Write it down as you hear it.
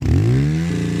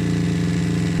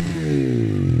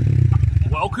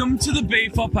Welcome to the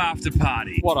BFOP after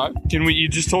party. What? Can you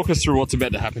just talk us through what's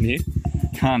about to happen here?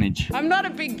 Carnage. I'm not a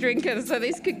big drinker, so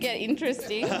this could get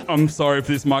interesting. I'm sorry if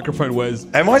this microphone wears.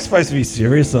 Am I supposed to be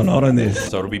serious or not on this?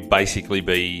 So it'll basically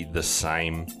be the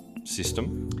same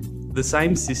system. The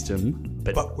same system,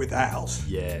 but without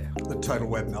yeah, the total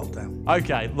web meltdown.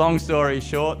 Okay, long story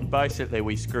short, basically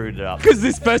we screwed it up. Because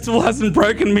this festival hasn't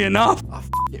broken me enough. Oh,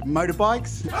 it,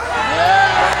 motorbikes?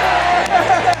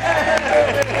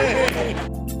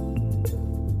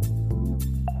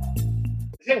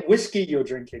 Is that whiskey you're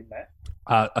drinking, Matt?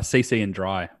 A CC and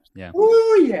dry, yeah.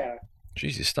 Oh, yeah.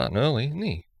 Jeez, he's starting early, isn't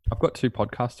he? I've got 2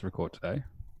 podcasts to record today.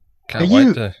 Can't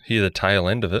wait to hear the tail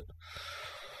end of it.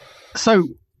 So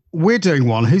we're doing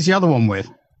one. Who's the other one with?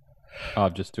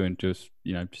 I'm just doing just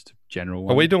a general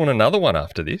one. Are we doing another one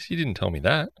after this? You didn't tell me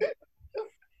that.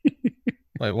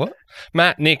 Wait, what?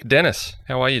 Matt, Nick, Dennis,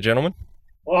 how are you, gentlemen?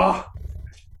 Oh.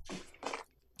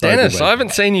 Dennis, I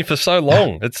haven't seen you for so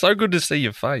long. It's so good to see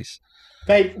your face.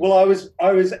 Mate, well, I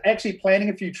was actually planning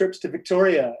a few trips to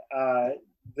Victoria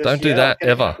this Don't do year. that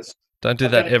ever. Don't do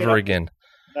that ever again.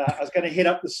 I was going to hit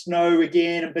up the snow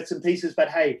again and bits and pieces, but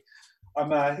hey,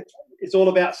 it's all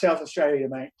about South Australia,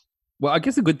 mate. Well, I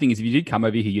guess the good thing is if you did come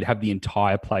over here, you'd have the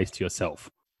entire place to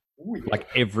yourself. Ooh, yeah. Like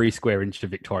every square inch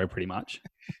of Victoria, pretty much.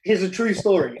 Here's a true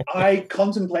story. I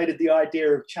contemplated the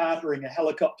idea of chartering a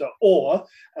helicopter or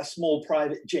a small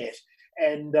private jet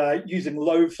and using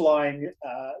low-flying,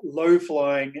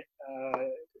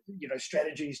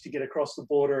 strategies to get across the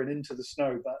border and into the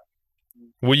snow. But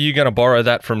were you going to borrow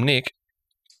that from Nick?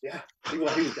 Yeah, he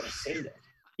was going to send it.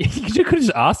 You could have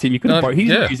just asked him. You could have borrowed. He's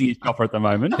not using his chopper at the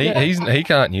moment. He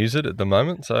can't use it at the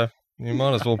moment, so you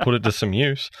might as well put it to some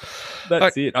use.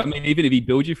 That's it. I mean, even if he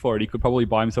billed you for it, he could probably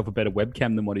buy himself a better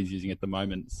webcam than what he's using at the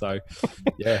moment. So,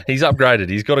 yeah, he's upgraded.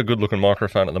 He's got a good-looking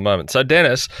microphone at the moment. So,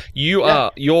 Dennis, you're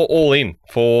all in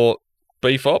for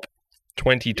BFOP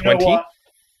 2020. You know what,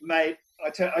 mate? I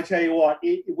tell you what.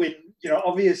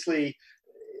 Obviously.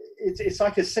 It's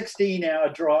like a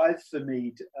 16-hour drive for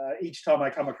me each time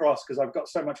I come across because I've got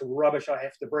so much rubbish I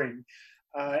have to bring.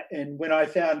 And when I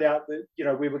found out that,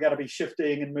 we were going to be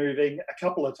shifting and moving a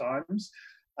couple of times,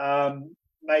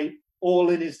 mate,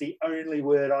 all in is the only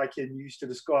word I can use to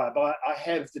describe. I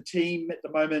have the team at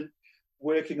the moment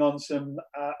working on some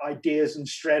ideas and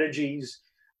strategies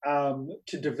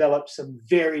to develop some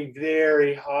very,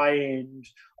 very high-end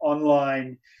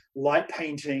online light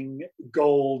painting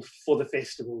gold for this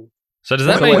festival. So does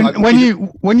that mean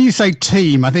when you say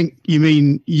team, I think you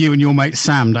mean you and your mate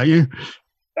Sam, don't you?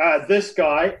 This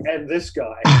guy and this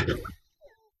guy.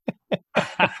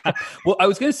 Well, I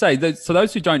was going to say, so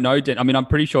those who don't know, I'm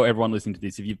pretty sure everyone listening to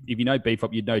this, if you know BFOP,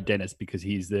 you'd know Dennis because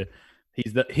he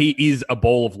is a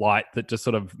ball of light that just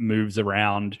sort of moves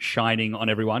around, shining on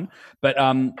everyone. But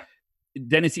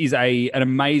Dennis is an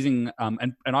amazing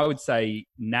and I would say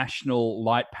national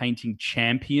light painting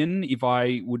champion if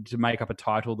I would to make up a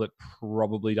title that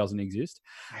probably doesn't exist.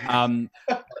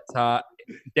 But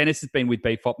Dennis has been with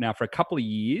BFOP now for a couple of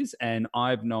years and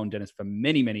I've known Dennis for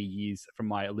many, many years from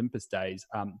my Olympus days,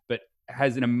 but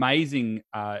has an amazing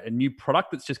a new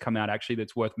product that's just come out actually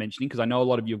that's worth mentioning because I know a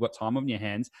lot of you have got time on your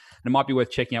hands and it might be worth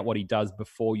checking out what he does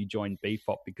before you join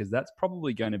BFOP because that's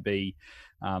probably going to be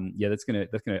that's going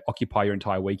to occupy your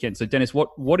entire weekend. So Dennis,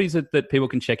 what is it that people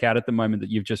can check out at the moment that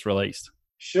you've just released?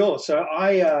 Sure. So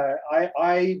I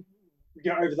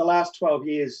over the last 12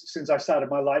 years since I started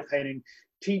my light painting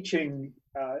teaching,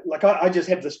 I just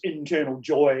have this internal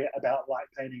joy about light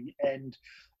painting and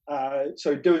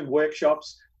so doing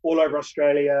workshops all over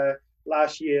Australia,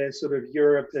 last year sort of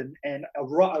Europe and I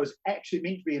was actually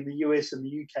meant to be in the US and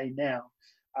the UK now.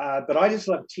 But I just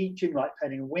love teaching light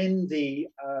painting. When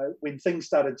things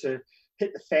started to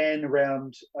hit the fan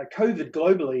around COVID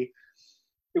globally,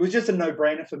 it was just a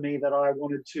no-brainer for me that I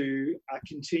wanted to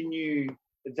continue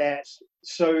that.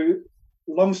 So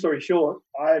long story short,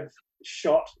 I've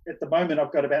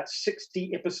got about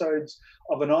 60 episodes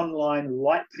of an online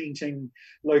light painting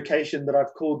location that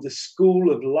I've called the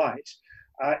School of Light.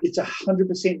 It's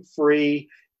 100% free,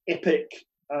 epic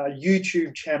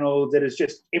YouTube channel that is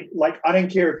just I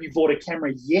don't care if you bought a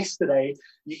camera yesterday,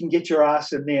 you can get your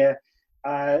ass in there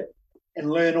and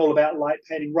learn all about light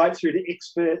painting right through to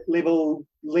expert level,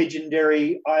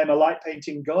 legendary, I am a light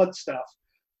painting god stuff.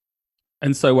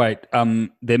 And so wait,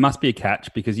 there must be a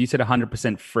catch because you said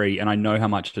 100% free and I know how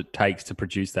much it takes to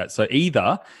produce that. So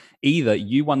either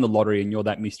you won the lottery and you're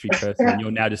that mystery person and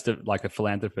you're now just a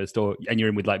philanthropist and you're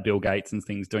in with like Bill Gates and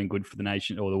things doing good for the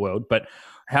nation or the world. But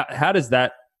how does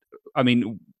that,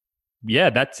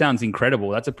 that sounds incredible.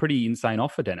 That's a pretty insane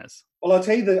offer, Dennis. Well, I'll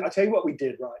tell you what we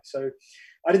did, right? So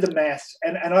I did the maths,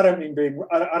 and I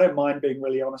don't mind being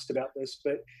really honest about this,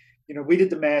 but we did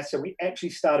the maths, and we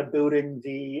actually started building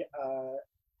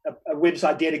a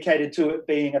website dedicated to it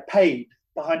being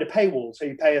behind a paywall, so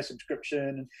you pay a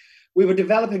subscription. We were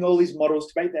developing all these models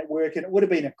to make that work, and it would have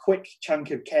been a quick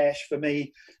chunk of cash for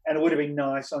me, and it would have been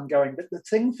nice ongoing. But the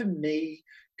thing for me,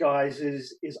 guys,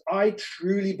 is I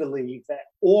truly believe that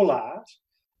all art,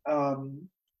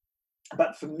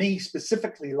 but for me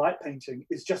specifically, light painting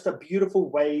is just a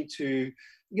beautiful way to,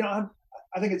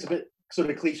 I think it's a bit sort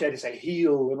of cliche to say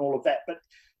heal and all of that, but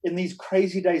in these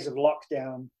crazy days of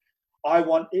lockdown, I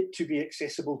want it to be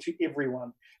accessible to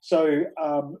everyone. So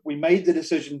we made the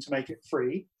decision to make it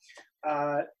free.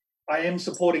 I am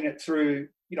supporting it through,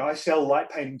 I sell light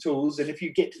painting tools, and if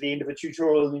you get to the end of a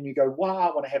tutorial and you go, wow,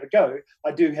 I want to have a go,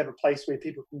 I do have a place where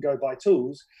people can go buy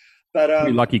tools. But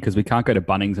we're lucky because we can't go to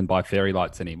Bunnings and buy fairy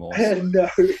lights anymore. No.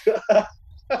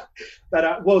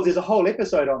 But well, there's a whole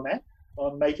episode on that,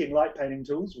 on making light painting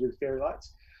tools with fairy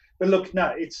lights. But look,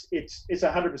 no, it's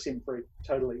 100% free,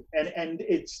 totally, and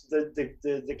it's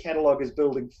the catalog is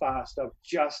building fast. I've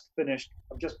just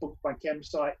booked my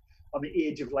campsite on the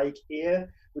edge of Lake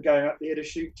Eyre. We're going up there to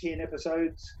shoot 10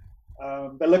 episodes.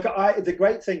 But look, the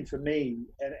great thing for me,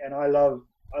 and I love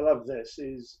this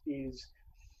is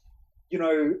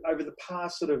over the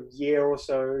past sort of year or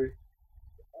so,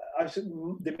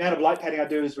 the amount of light painting I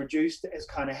do is reduced as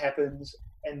kind of happens.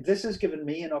 And this has given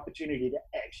me an opportunity to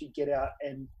actually get out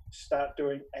and start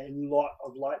doing a lot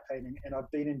of light painting. And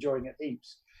I've been enjoying it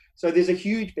heaps. So there's a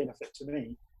huge benefit to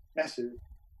me, massive.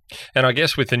 And I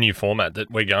guess with the new format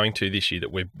that we're going to this year,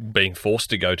 that we're being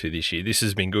forced to go to this year, this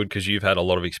has been good because you've had a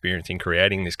lot of experience in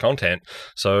creating this content.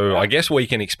 So I guess we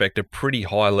can expect a pretty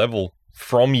high level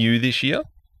from you this year.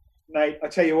 Mate, I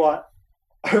tell you what,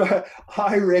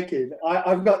 I reckon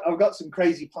I've got some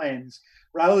crazy plans.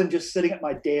 Rather than just sitting at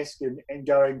my desk and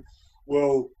going,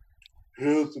 well,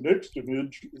 here's the next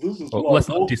image. This is let's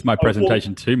not diss my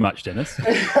presentation too much, Dennis.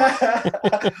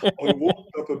 I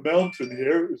walked up a mountain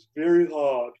here. It was very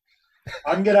hard.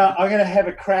 I'm gonna have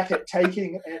a crack at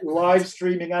live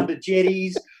streaming under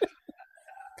jetties.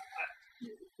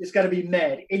 It's going to be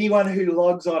mad. Anyone who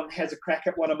logs on and has a crack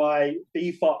at one of my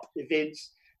BFOP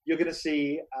events, you're going to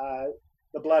see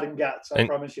the blood and guts, I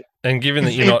promise you. And given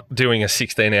that you're not doing a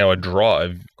 16-hour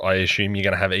drive, I assume you're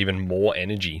going to have even more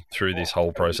energy through this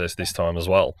whole process this time as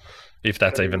well, if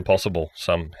that's even possible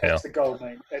somehow. That's the goal,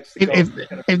 mate. That's the goal.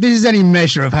 If this is any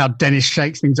measure of how Dennis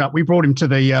shakes things up, we brought him to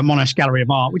the Monash Gallery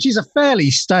of Art, which is a fairly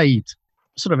staid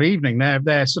sort of evening.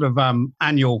 Their sort of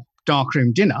annual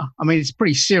darkroom dinner. I mean, it's a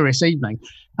pretty serious evening.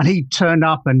 And he turned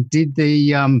up and did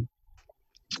the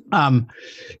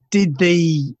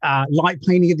light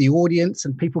painting of the audience,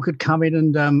 and people could come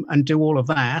in and do all of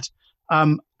that.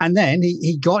 And then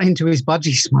he got into his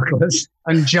budgie smugglers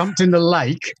and jumped in the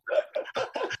lake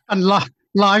and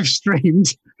live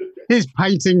streamed his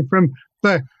painting from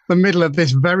the middle of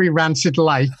this very rancid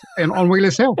lake on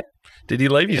Wheelers Hill. Did he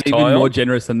leave his tie even on? more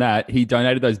generous than that, he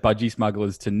donated those budgie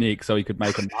smugglers to Nick so he could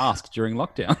make a mask during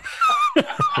lockdown.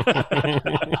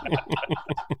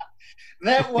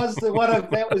 That was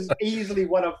easily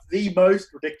one of the most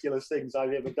ridiculous things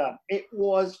I've ever done. It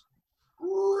was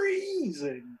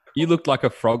freezing. You looked like a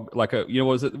frog,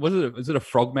 was it a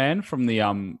frogman from the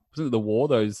wasn't it the war?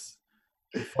 Those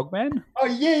frogman? Oh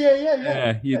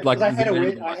yeah.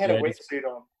 I had a wetsuit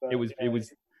on. It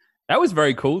was. That was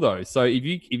very cool though. So if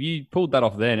you pulled that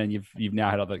off then, and you've now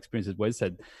had other experiences, Wes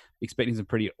said, expecting some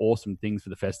pretty awesome things for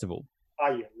the festival.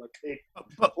 Oh yeah, look.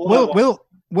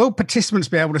 Will participants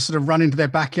be able to sort of run into their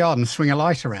backyard and swing a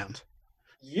light around?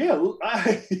 Yeah,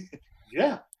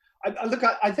 yeah.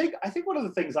 I think one of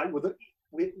the things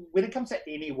when it comes to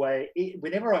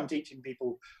whenever I'm teaching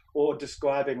people or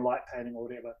describing light painting or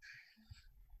whatever,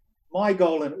 my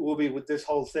goal in Ubi with this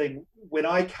whole thing, when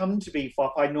I come to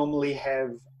BFOP, I normally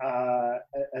have a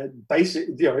basic,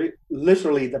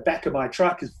 literally the back of my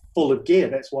truck is full of gear.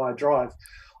 That's why I drive.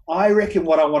 I reckon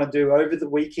what I want to do over the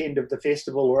weekend of the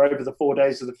festival or over the 4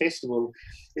 days of the festival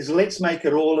is let's make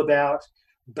it all about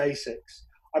basics.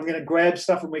 I'm going to grab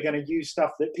stuff and we're going to use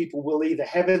stuff that people will either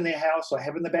have in their house or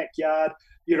have in the backyard.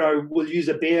 We'll use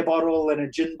a beer bottle and a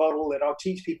gin bottle, and I'll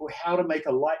teach people how to make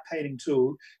a light painting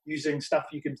tool using stuff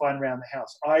you can find around the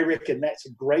house. I reckon that's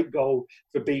a great goal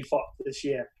for BFOP this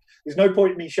year. There's no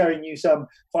point in me showing you some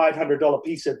 $500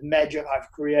 piece of magic I've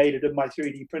created in my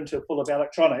 3D printer full of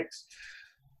electronics.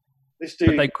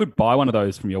 But they could buy one of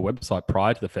those from your website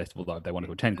prior to the festival, though, if they wanted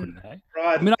to attend, couldn't they?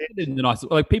 Right. I mean, I think the nice,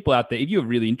 people out there, if you're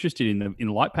really interested in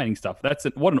light painting stuff,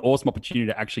 what an awesome opportunity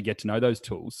to actually get to know those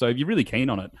tools. So if you're really keen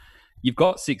on it, you've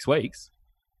got 6 weeks.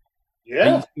 Are you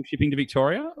Yeah. still shipping to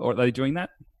Victoria, or are they doing that?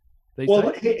 These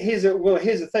Well, days? here's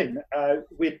the thing.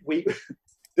 We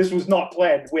this was not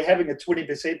planned. We're having a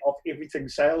 20% off everything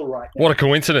sale right now. What a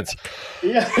coincidence.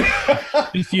 Yeah.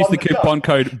 Just use the coupon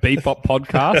code BFOP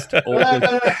podcast,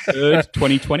 August 3rd,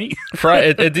 2020.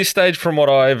 Freight, at this stage, from what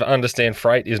I understand,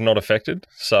 freight is not affected.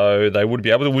 So they would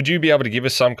be able to. Would you be able to give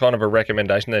us some kind of a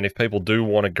recommendation then if people do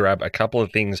want to grab a couple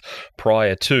of things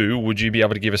prior to, would you be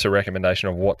able to give us a recommendation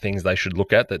of what things they should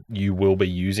look at that you will be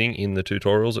using in the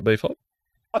tutorials at BFOP?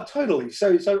 Oh, totally.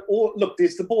 So look,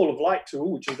 there's the ball of light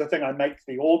tool, which is the thing I make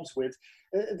the orbs with.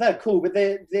 They're cool, but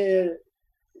they're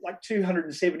like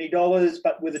 $270,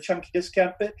 but with a chunky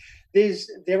discount. But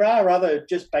there are other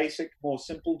just basic, more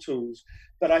simple tools.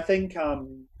 But I think,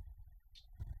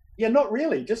 not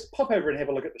really. Just pop over and have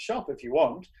a look at the shop if you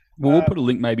want. Well, we'll put a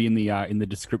link maybe in the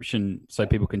description so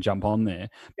people can jump on there.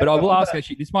 But I will ask,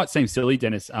 actually, this might seem silly,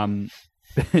 Dennis,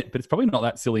 but it's probably not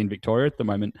that silly in Victoria at the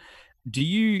moment. Do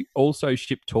you also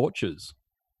ship torches?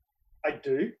 I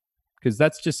do. Because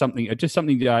that's just something. Even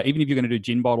if you're going to do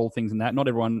gin bottle things and that, not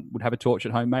everyone would have a torch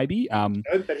at home. Maybe. No,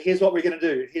 but here's what we're going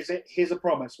to do. Here's a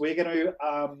promise. We're going to.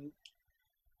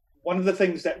 One of the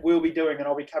things that we'll be doing, and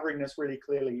I'll be covering this really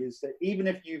clearly, is that even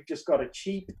if you've just got a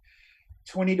cheap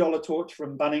 $20 torch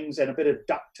from Bunnings and a bit of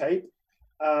duct tape,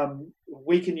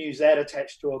 we can use that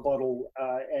attached to a bottle,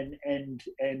 and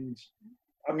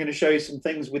I'm going to show you some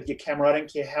things with your camera. I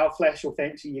don't care how flash or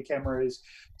fancy your camera is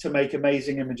to make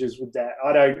amazing images with that.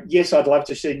 I'd love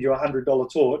to send you a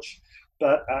 $100 torch,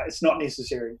 but it's not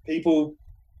necessary. People.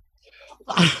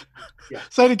 Yeah.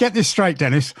 So to get this straight,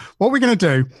 Dennis, what we're going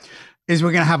to do is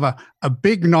we're going to have a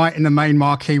big night in the main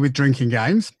marquee with drinking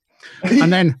games.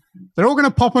 And then they're all going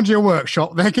to pop onto your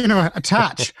workshop. They're going to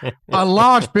attach a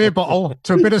large beer bottle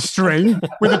to a bit of string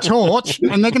with a torch,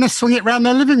 and they're going to swing it around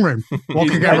their living room. What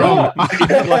could go wrong?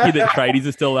 Lucky that tradies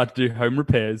are still allowed to do home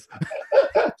repairs.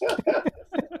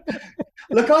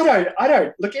 Look, I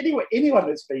don't. Look, anyone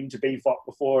that's been to BFOP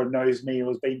before and knows me or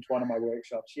has been to one of my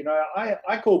workshops,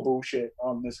 I call bullshit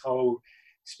on this whole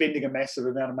spending a massive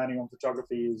amount of money on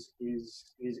photography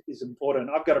is important.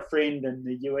 I've got a friend in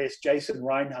the US, Jason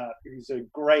Reinhardt, who's a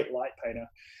great light painter,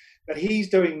 but he's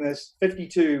doing this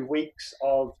 52 weeks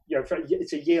of,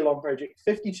 it's a year-long project,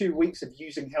 52 weeks of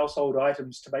using household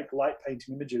items to make light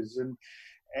painting images.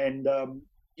 And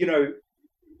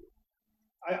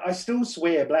I still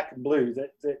swear black and blue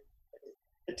that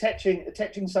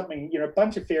attaching something, a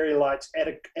bunch of fairy lights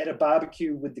at a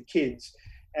barbecue with the kids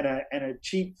and a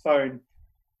cheap phone.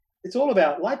 It's all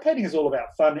about, light painting is all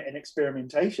about fun and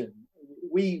experimentation.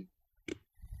 We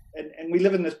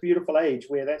live in this beautiful age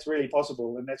where that's really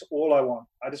possible, and that's all I want.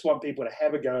 I just want people to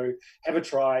have a go, have a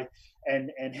try,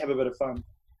 and have a bit of fun.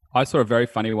 I saw a very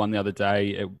funny one the other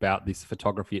day about this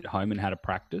photography at home and how to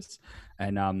practice.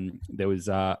 And there was,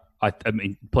 I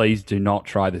mean, please do not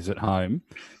try this at home.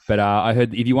 But I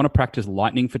heard if you want to practice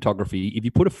lightning photography, if you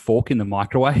put a fork in the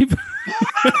microwave,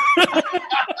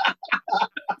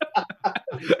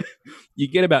 you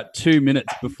get about 2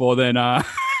 minutes before then,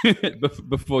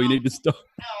 before you need to stop.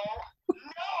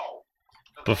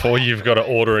 Before you've got to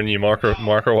order a new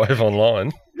microwave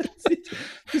online.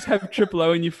 Just have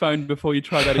O in your phone before you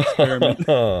try that experiment.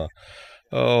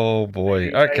 Oh,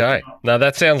 boy. Okay. Now,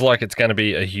 that sounds like it's going to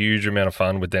be a huge amount of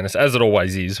fun with Dennis, as it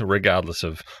always is, regardless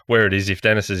of where it is. If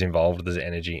Dennis is involved, there's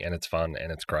energy, and it's fun,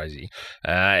 and it's crazy.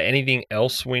 Anything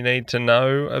else we need to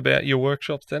know about your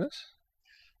workshops, Dennis?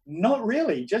 Not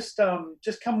really. Just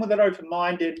come with an open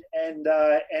mind, and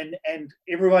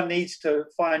everyone needs to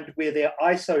find where their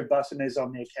ISO button is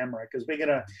on their camera, because we're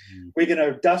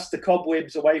gonna dust the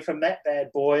cobwebs away from that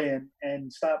bad boy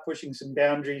and start pushing some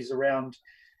boundaries around,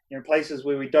 places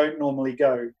where we don't normally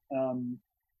go.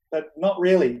 But not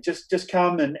really. Just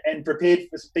come and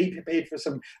be prepared for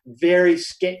some very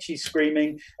sketchy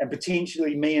screaming and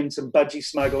potentially me and some budgie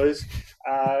smugglers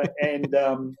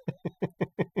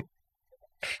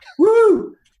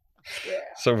Woo! Yeah.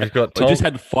 So we've got Tom. We just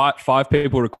had five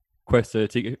people request a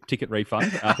ticket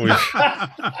refund.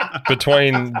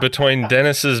 Between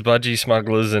Dennis's budgie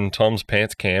smugglers and Tom's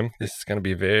pants cam, this is going to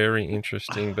be a very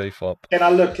interesting BFOP.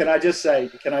 Can I just say,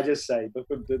 I've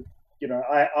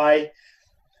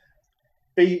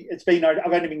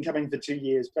only been coming for 2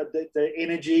 years, but the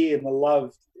energy and the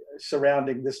love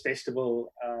surrounding this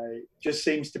festival just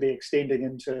seems to be extending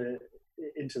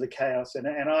into the chaos, and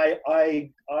I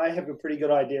have a pretty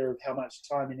good idea of how much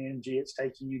time and energy it's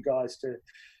taking you guys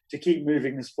to keep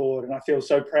moving this forward, and I feel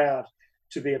so proud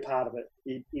to be a part of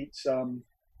it.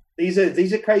 These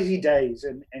are crazy days,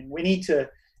 and we need to,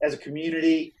 as a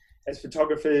community, as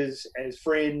photographers, as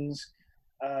friends,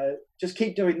 just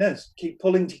keep doing this, keep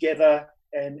pulling together,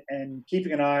 and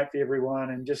keeping an eye out for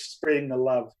everyone and just spreading the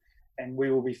love, and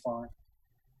we will be fine.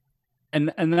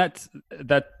 And that's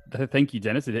that. Thank you,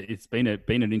 Dennis. It's been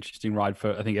an interesting ride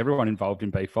for, I think, everyone involved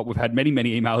in BFOP. We've had many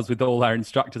emails with all our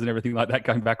instructors and everything like that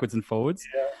going backwards and forwards.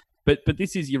 Yeah. But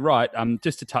this is, you're right.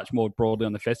 Just to touch more broadly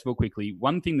on the festival quickly,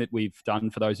 one thing that we've done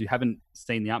for those who haven't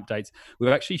seen the updates,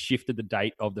 we've actually shifted the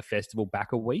date of the festival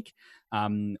back a week.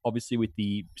 Obviously, with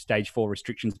the stage 4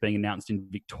 restrictions being announced in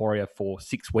Victoria for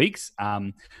 6 weeks,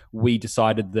 we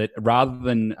decided that rather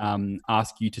than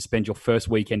ask you to spend your first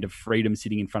weekend of freedom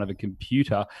sitting in front of a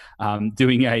computer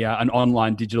doing an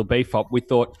online digital BFOP, we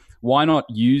thought, why not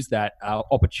use that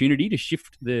opportunity to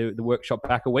shift the workshop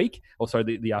back a week, or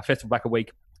sorry, the festival back a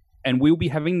week. And we'll be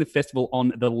having the festival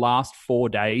on the last 4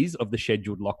 days of the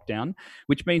scheduled lockdown,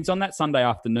 which means on that Sunday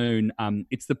afternoon,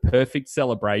 it's the perfect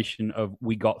celebration of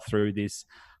we got through this.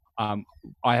 I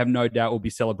have no doubt we'll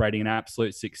be celebrating an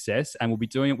absolute success, and we'll be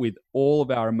doing it with all of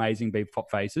our amazing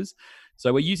BFOP faces.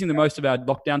 So we're using the most of our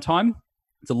lockdown time.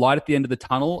 It's a light at the end of the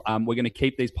tunnel. We're going to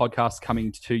keep these podcasts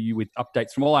coming to you with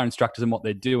updates from all our instructors and what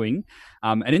they're doing.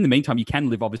 And in the meantime, you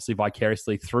can live obviously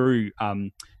vicariously through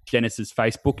Dennis's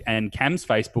Facebook and Cam's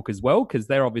Facebook as well, because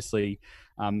they're obviously,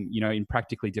 in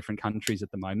practically different countries at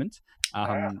the moment.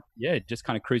 Just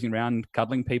kind of cruising around,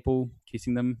 cuddling people,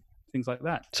 kissing them, things like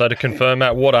that. So to confirm,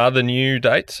 Matt, what are the new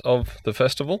dates of the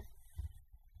festival?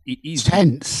 It is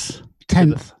 10th,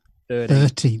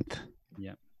 13th.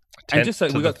 Yeah. And just so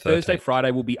we've got Thursday,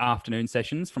 Friday will be afternoon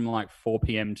sessions from like 4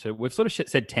 p.m. to, we've sort of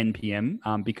said 10 p.m.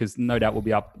 Because no doubt we'll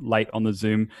be up late on the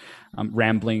Zoom,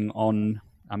 rambling on,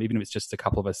 even if it's just a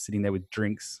couple of us sitting there with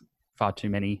drinks, far too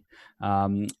many.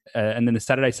 And then the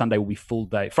Saturday, Sunday will be full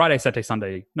day. Friday, Saturday,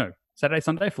 Sunday,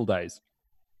 full days.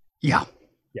 Yeah.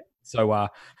 Yeah. So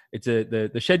it's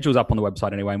the schedule's up on the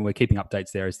website anyway, and we're keeping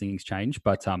updates there as things change.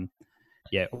 But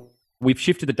we've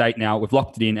shifted the date now. We've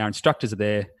locked it in. Our instructors are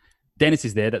there. Dennis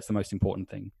is there. That's the most important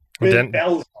thing.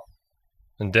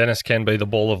 And Dennis can be the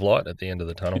ball of light at the end of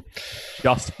the tunnel.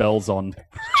 Just bells on.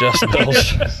 Just bells.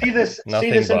 See this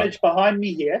image behind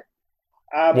me here?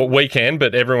 Well, we can,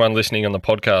 but everyone listening on the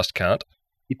podcast can't.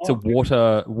 It's a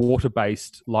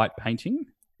water-based light painting.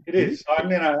 It is. I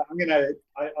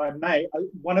may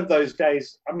one of those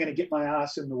days I'm gonna get my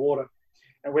ass in the water,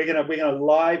 and we're gonna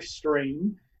live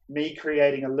stream me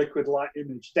creating a liquid light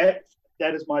image. That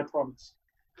is my promise.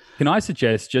 Can I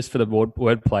suggest, just for the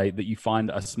wordplay, that you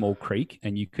find a small creek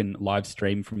and you can live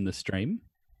stream from the stream?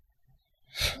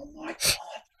 Oh my god!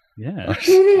 Yeah,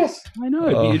 Yes. I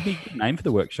know. It'd be a good name for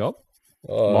the workshop.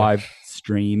 Live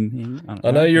streaming. I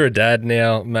know you're a dad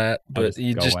now, Matt, but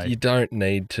you don't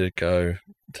need to go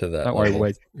to that. Don't worry,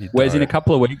 Wes. In a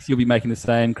couple of weeks, you'll be making the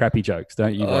same crappy jokes.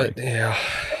 Don't you worry.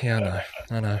 I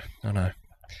know.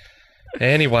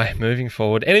 Anyway, moving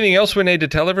forward. Anything else we need to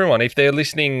tell everyone? If they're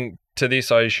listening to this,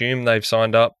 I assume they've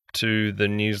signed up to the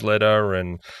newsletter,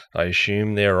 and I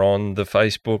assume they're on the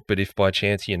Facebook. But if by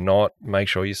chance you're not, make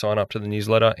sure you sign up to the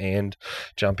newsletter and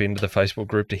jump into the Facebook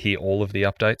group to hear all of the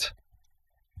updates.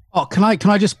 Oh, can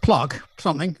I just plug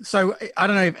something? So I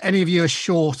don't know if any of you are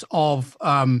short of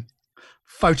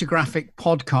photographic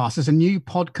podcasts. There's a new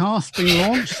podcast being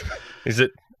launched. Is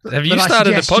it? Have you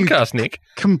started the podcast, Nick?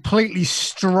 Completely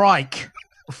strike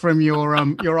from your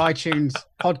iTunes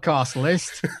podcast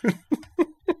list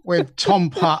with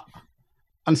Tom Putt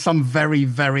and some very,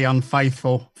 very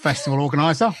unfaithful festival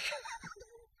organizer.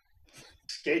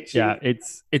 Sketchy. Yeah,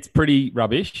 it's pretty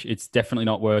rubbish. It's definitely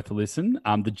not worth a listen.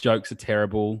 The jokes are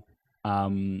terrible.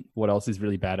 What else is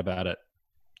really bad about it?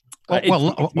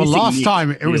 Well, last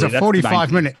time it was a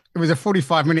 45-minute. It was a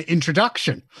 45-minute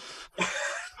introduction.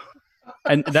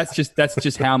 And that's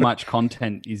just how much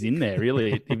content is in there,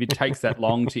 really. If it takes that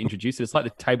long to introduce it, it's like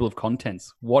the table of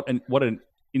contents. What an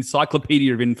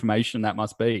encyclopedia of information that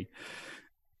must be.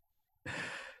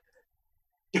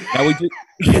 Now we do.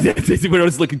 We're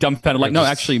always looking dumbfounded, like, no,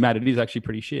 actually, Matt, it is actually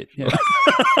pretty shit. Yeah.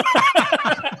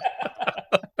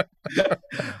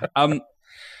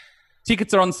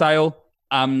 Tickets are on sale.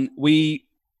 We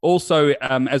also,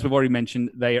 as we've already mentioned,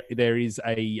 there is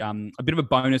a bit of a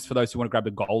bonus for those who want to grab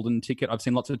a golden ticket. I've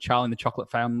seen lots of Charlie and the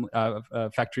Chocolate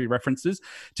Factory references.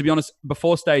 To be honest,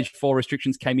 before stage 4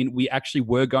 restrictions came in, we actually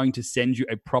were going to send you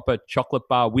a proper chocolate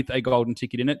bar with a golden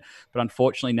ticket in it. But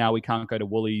unfortunately, now we can't go to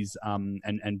Woolies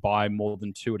and buy more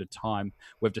than 2 at a time.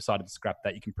 We've decided to scrap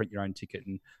that. You can print your own ticket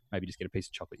and maybe just get a piece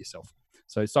of chocolate yourself.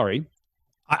 So sorry.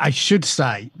 I should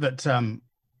say that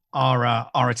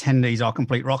our attendees are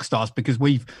complete rock stars, because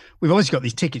we've always got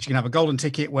these tickets. You can have a golden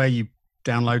ticket where you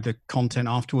download the content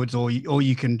afterwards, or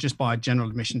you can just buy a general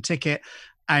admission ticket.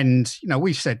 And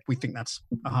we've said we think that's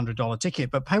 $100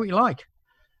 ticket, but pay what you like.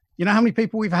 You know how many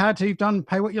people we've had who've done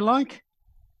pay what you like?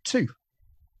 2.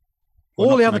 Well, all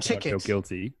not the to other make anyone feel tickets.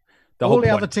 guilty. All the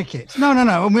other tickets. No.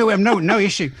 And we have no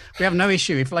issue. We have no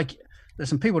issue. If like there's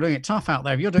some people doing it tough out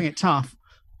there. If you're doing it tough,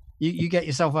 you get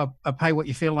yourself a pay what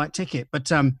you feel like ticket.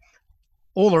 But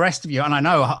all the rest of you, and I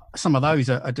know some of those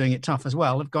are doing it tough as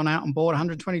well, have gone out and bought a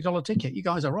 $120 ticket. You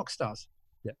guys are rock stars.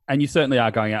 Yeah, and you certainly are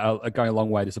going a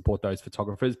long way to support those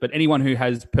photographers. But anyone who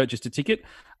has purchased a ticket,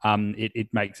 it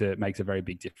makes a very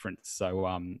big difference.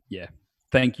 So yeah,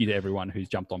 thank you to everyone who's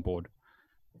jumped on board.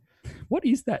 What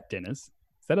is that, Dennis?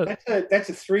 Is that that's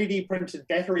a 3D printed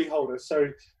battery holder. So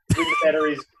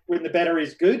when the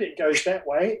battery's good, it goes that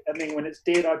way, and then when it's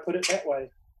dead, I put it that way.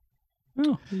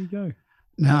 Oh, there you go.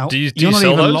 Now you're not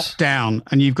sell even those? locked down,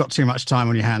 and you've got too much time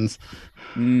on your hands.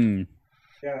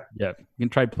 Yeah. You can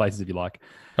trade places if you like.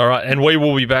 All right, and we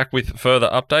will be back with further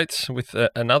updates with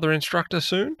another instructor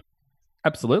soon.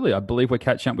 Absolutely. I believe we're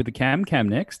catching up with the Cam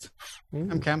next.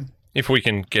 Cam. If we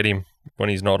can get him when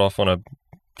he's not off on a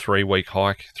 3-week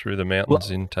hike through the mountains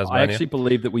in Tasmania. I actually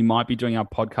believe that we might be doing our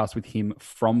podcast with him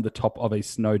from the top of a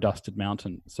snow-dusted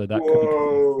mountain. So that could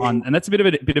be fun. And that's a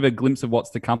bit of a glimpse of what's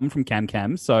to come from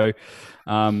Cam. So,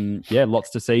 yeah,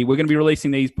 lots to see. We're going to be releasing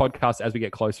these podcasts as we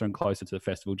get closer and closer to the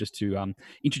festival, just to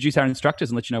introduce our instructors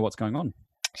and let you know what's going on.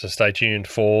 So stay tuned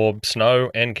for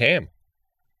Snow and Cam.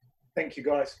 Thank you,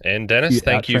 guys. And Dennis,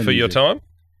 thank you for your music. time.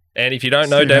 And if you don't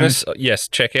know Dennis, yes,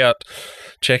 check out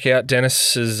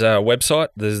Dennis's website.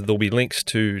 There'll be links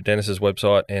to Dennis's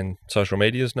website and social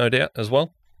medias, no doubt, as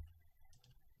well.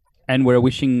 And we're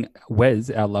wishing Wes,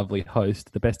 our lovely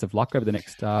host, the best of luck over the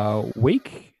next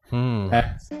week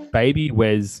as baby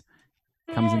Wes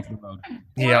comes into the world.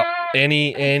 Yeah,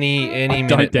 any minute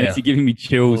Don't, Dennis, now. you're giving me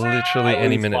chills. Literally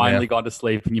any minute now. Finally gone to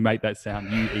sleep and you make that sound,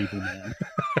 you evil man.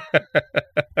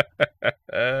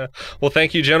 Well,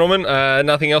 thank you, gentlemen.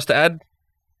 Nothing else to add?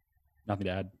 Nothing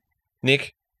to add.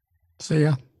 Nick? See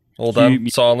ya. All done.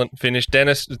 Silent. Finished.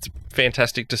 Dennis, it's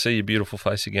fantastic to see your beautiful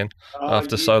face again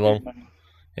after so long.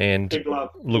 And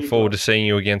look forward to seeing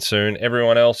you again soon.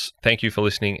 Everyone else, thank you for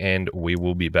listening, and we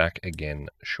will be back again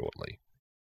shortly.